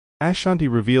Ashanti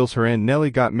reveals her and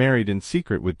Nelly got married in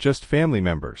secret with just family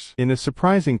members. In a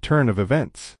surprising turn of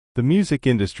events, the music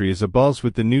industry is abuzz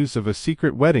with the news of a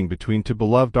secret wedding between two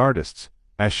beloved artists,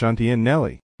 Ashanti and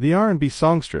Nelly. The R&B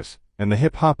songstress and the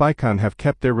hip-hop icon have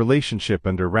kept their relationship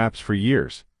under wraps for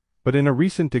years, but in a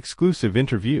recent exclusive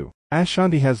interview,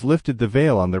 Ashanti has lifted the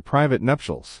veil on their private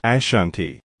nuptials.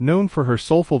 Ashanti, known for her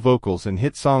soulful vocals and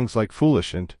hit songs like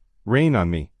Foolish and Rain on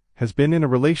Me, has been in a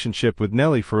relationship with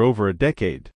Nelly for over a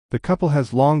decade. The couple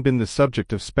has long been the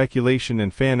subject of speculation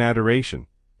and fan adoration,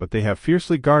 but they have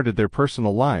fiercely guarded their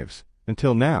personal lives,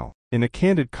 until now. In a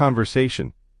candid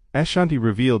conversation, Ashanti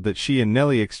revealed that she and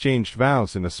Nelly exchanged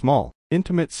vows in a small,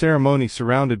 intimate ceremony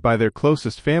surrounded by their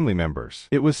closest family members.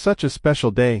 It was such a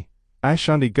special day,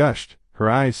 Ashanti gushed, her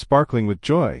eyes sparkling with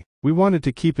joy. We wanted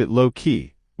to keep it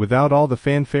low-key, without all the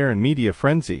fanfare and media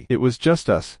frenzy. It was just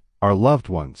us, our loved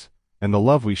ones, and the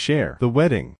love we share. The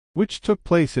wedding, which took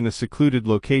place in a secluded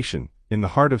location, in the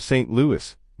heart of St.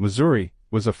 Louis, Missouri,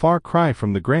 was a far cry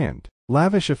from the grand,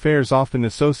 lavish affairs often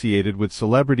associated with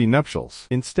celebrity nuptials.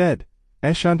 Instead,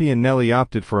 Ashanti and Nelly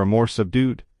opted for a more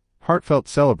subdued, heartfelt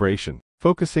celebration,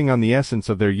 focusing on the essence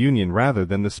of their union rather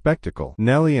than the spectacle.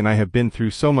 Nelly and I have been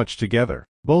through so much together,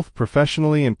 both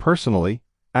professionally and personally,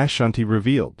 Ashanti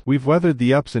revealed. We've weathered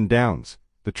the ups and downs,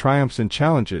 the triumphs and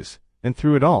challenges, and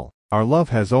through it all, our love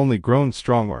has only grown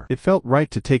stronger. It felt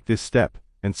right to take this step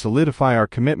and solidify our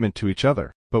commitment to each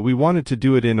other, but we wanted to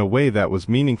do it in a way that was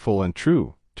meaningful and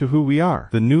true to who we are.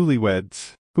 The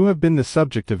newlyweds, who have been the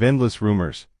subject of endless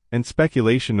rumors and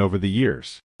speculation over the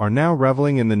years, are now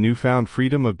reveling in the newfound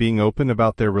freedom of being open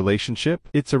about their relationship.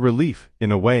 It's a relief, in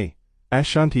a way,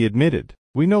 Ashanti admitted.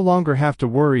 We no longer have to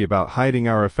worry about hiding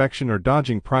our affection or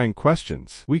dodging prying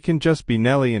questions. We can just be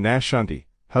Nelly and Ashanti,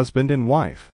 husband and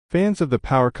wife. Fans of the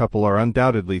power couple are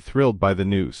undoubtedly thrilled by the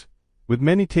news, with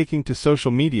many taking to social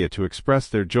media to express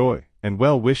their joy and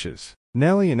well wishes.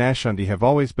 Nelly and Ashanti have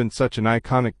always been such an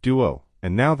iconic duo,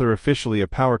 and now they're officially a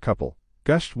power couple,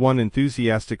 gushed one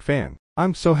enthusiastic fan.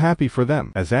 I'm so happy for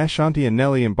them. As Ashanti and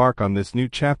Nelly embark on this new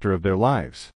chapter of their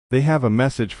lives, they have a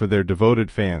message for their devoted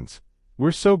fans.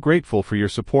 We're so grateful for your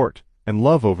support and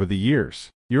love over the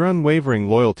years. Your unwavering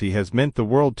loyalty has meant the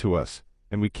world to us,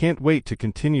 and we can't wait to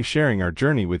continue sharing our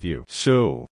journey with you.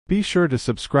 So, be sure to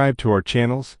subscribe to our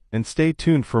channels, and stay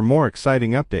tuned for more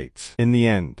exciting updates. In the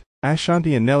end,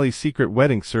 Ashanti and Nelly's secret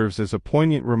wedding serves as a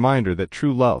poignant reminder that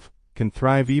true love can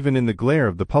thrive even in the glare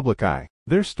of the public eye.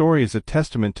 Their story is a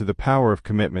testament to the power of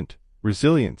commitment,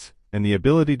 resilience, and the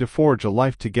ability to forge a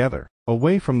life together,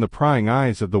 away from the prying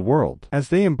eyes of the world. As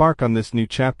they embark on this new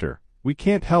chapter, we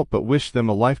can't help but wish them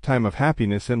a lifetime of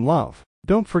happiness and love.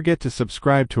 Don't forget to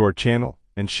subscribe to our channel,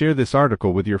 and share this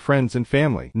article with your friends and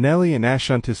family. Nelly and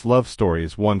Ashanti's love story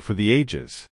is one for the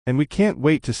ages, and we can't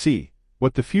wait to see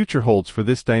what the future holds for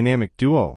this dynamic duo.